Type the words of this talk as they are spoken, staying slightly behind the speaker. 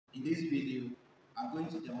In this video, I'm going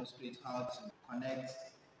to demonstrate how to connect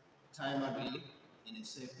timer relay in a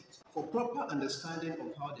circuit. For proper understanding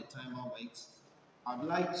of how the timer works, I'd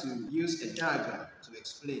like to use a diagram to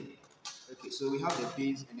explain. Okay, so we have the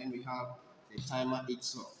base and then we have the timer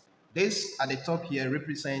itself. This at the top here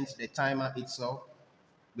represents the timer itself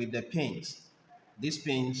with the pins. These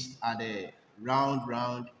pins are the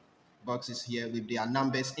round boxes here with their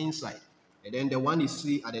numbers inside. And then the one you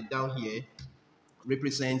see at the down here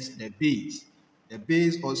represents the base. The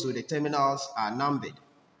base also, the terminals are numbered,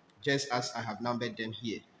 just as I have numbered them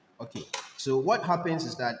here. Okay, so what happens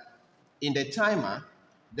is that in the timer,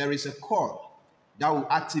 there is a coil that will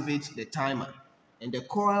activate the timer. And the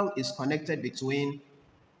coil is connected between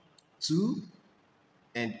 2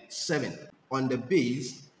 and 7. On the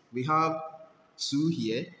base, we have 2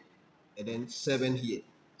 here and then 7 here.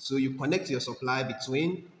 So you connect your supply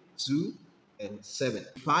between 2 and 7.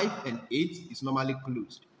 5 and 8 is normally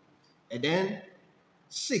closed. And then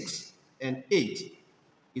 6 and 8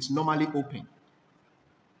 is normally open.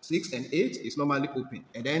 6 and 8 is normally open.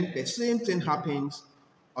 And then the same thing happens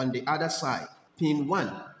on the other side. Pin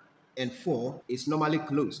 1 and 4 is normally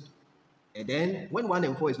closed. And then when 1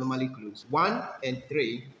 and 4 is normally closed, 1 and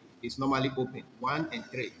 3 is normally open. 1 and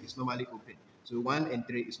 3 is normally open. So 1 and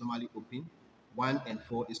 3 is normally open. 1 and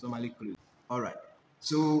 4 is normally closed. All right.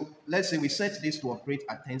 So let's say we set this to operate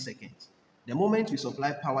at 10 seconds. The moment we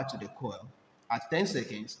supply power to the coil, at 10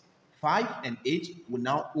 seconds, 5 and 8 will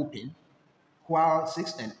now open, while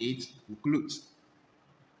 6 and 8 will close.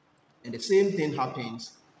 And the same thing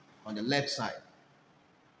happens on the left side.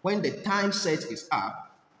 When the time set is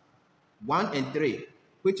up, 1 and 3,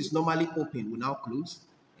 which is normally open, will now close.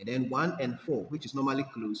 And then 1 and 4, which is normally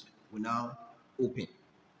closed, will now open.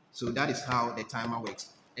 So that is how the timer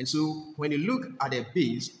works. And so when you look at the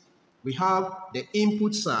base, we have the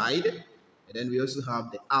input side, and then we also have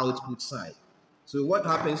the output side. So what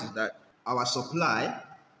happens is that our supply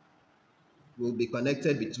will be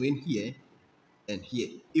connected between here and here.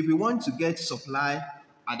 If we want to get supply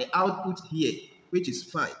at the output here, which is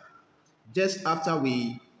 5, just after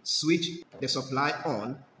we switch the supply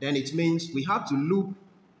on, then it means we have to loop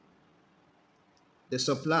the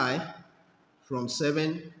supply from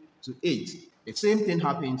 7 to 8. The same thing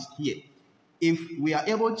happens here. If we are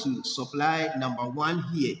able to supply number 1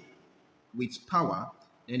 here with power,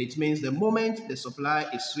 then it means the moment the supply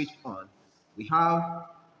is switched on, we have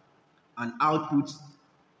an output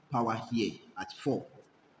power here at 4.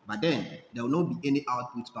 But then there will not be any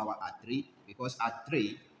output power at 3, because at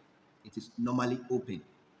 3 it is normally open.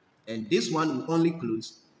 And this one will only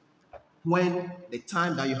close when the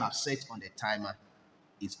time that you have set on the timer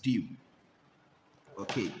is due.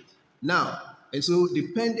 Okay. Now, and so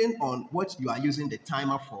depending on what you are using the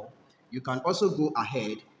timer for, you can also go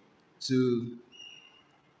ahead to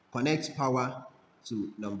connect power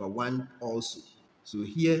to number 1 also. So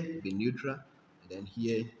here will be neutral, and then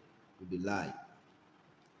here will be live.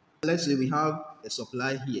 Let's say we have a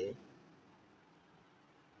supply here.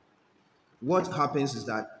 What happens is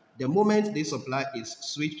that the moment this supply is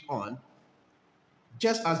switched on,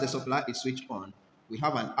 just as the supply is switched on, we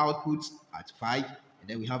have an output at 5, and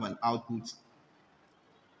then we have an output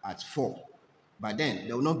at 4. But then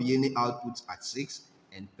there will not be any outputs at 6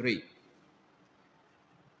 and 3.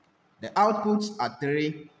 The outputs at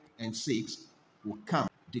 3 and 6 will come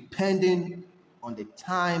depending on the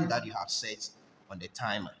time that you have set on the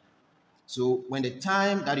timer. So when the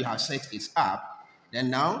time that you have set is up, then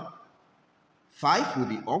now 5 will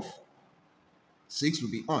be off, 6 will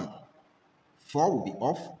be on, 4 will be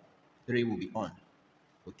off, 3 will be on.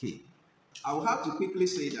 Okay. I will have to quickly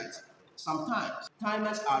say that sometimes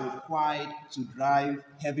timers are required to drive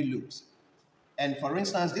heavy loads. And for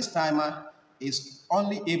instance, this timer is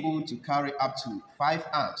only able to carry up to 5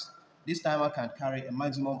 amps. This timer can carry a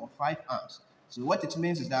maximum of 5 amps. So what it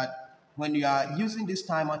means is that when you are using this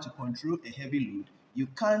timer to control a heavy load, you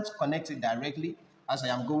can't connect it directly, as I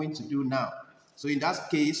am going to do now. So in that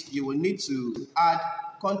case, you will need to add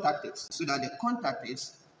contactors so that the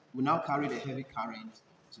contactors will now carry the heavy current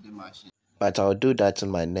to the machine. But I'll do that in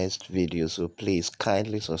my next video, so please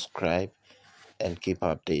kindly subscribe and keep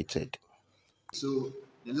updated. So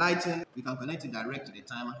the lighting, we can connect it direct to the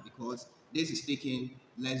timer because this is taking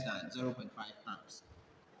less than 0.5 amps.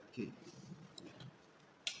 Okay.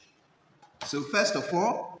 So first of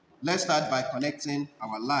all, let's start by connecting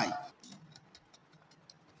our live.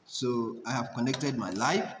 So I have connected my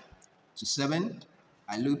live to 7,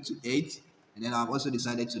 I loop to 8, and then I've also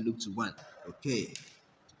decided to loop to 1. Okay.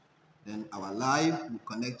 Then our live will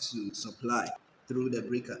connect to supply through the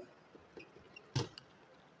breaker.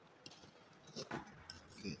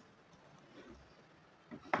 Okay.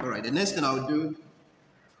 All right, the next thing I'll do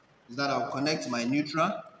is that I'll connect my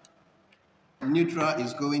neutral. Neutral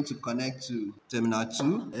is going to connect to terminal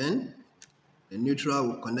 2, and the neutral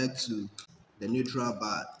will connect to the neutral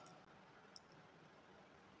bar.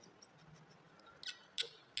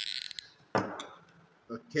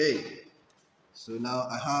 Okay, so now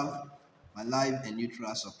I have my live and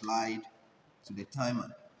neutral supplied to the timer.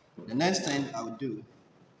 The next thing I will do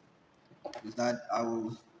is that I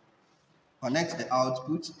will connect the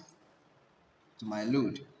output to my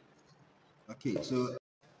load. Okay, so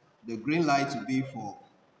the green light will be for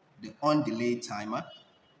the on delay timer,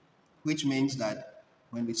 which means that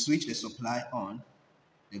when we switch the supply on,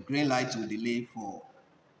 the green light will delay for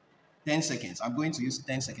 10 seconds. I'm going to use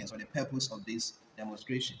 10 seconds for the purpose of this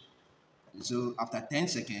demonstration. So after 10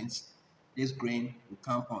 seconds, this green will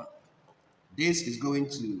come on. This is going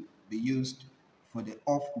to be used for the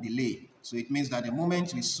off delay. So it means that the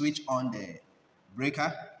moment we switch on the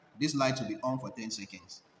breaker, this light will be on for 10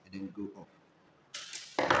 seconds and then go off.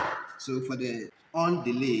 So for the on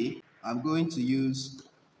delay, I'm going to use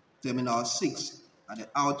terminal 6 at the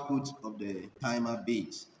output of the timer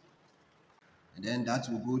base. And then that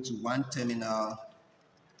will go to one terminal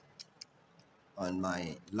on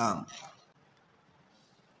my lamp.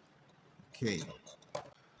 Okay.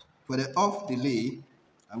 For the off delay,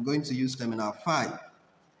 I'm going to use terminal 5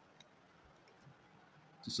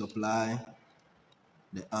 to supply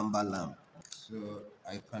the amber lamp. So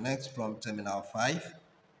I connect from terminal 5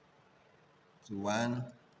 to one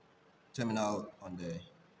terminal on the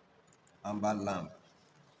amber lamp.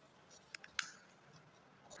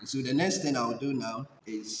 So the next thing I'll do now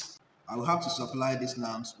is I will have to supply these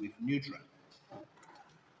lamps with neutral.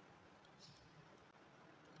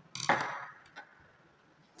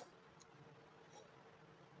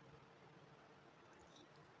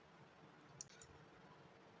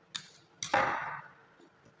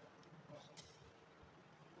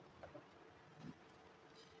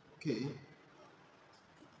 Okay,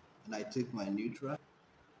 and I take my neutral.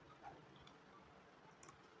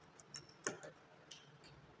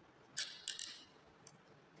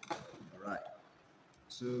 All right,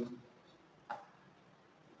 so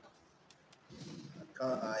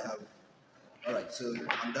I have, all right, so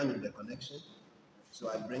I'm done with the connection.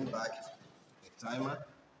 So I bring back the timer.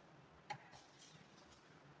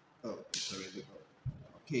 Oh, sorry.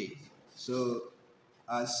 Okay, so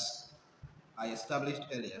as I established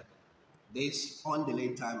earlier, this on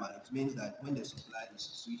delay timer, it means that when the supply is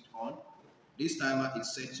switched on, this timer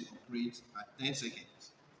is set to operate at 10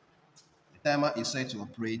 seconds. The timer is set to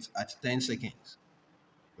operate at 10 seconds.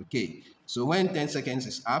 Okay, so when 10 seconds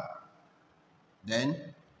is up,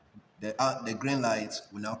 then the green light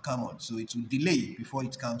will now come on. So it will delay before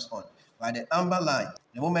it comes on. By the amber light,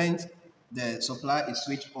 the moment the supply is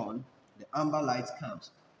switched on, the amber light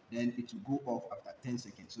comes. Then it will go off after 10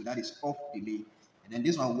 seconds. So that is off delay. And then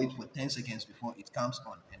this one waits for 10 seconds before it comes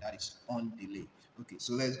on. And that is on delay. Okay,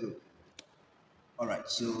 so let's go. All right,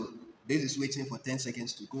 so this is waiting for 10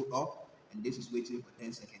 seconds to go off. And this is waiting for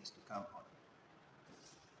 10 seconds to come on.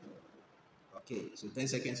 Okay, so 10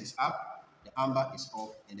 seconds is up, the amber is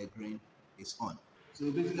off, and the green is on.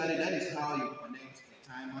 So basically, that is how you connect a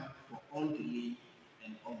timer for on delay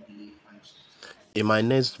and off delay functions. In my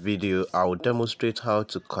next video, I will demonstrate how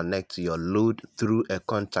to connect your load through a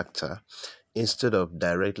contactor instead of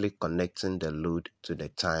directly connecting the load to the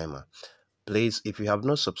timer. Please, if you have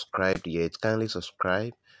not subscribed yet, kindly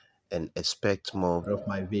subscribe and expect more of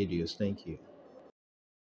my videos. Thank you.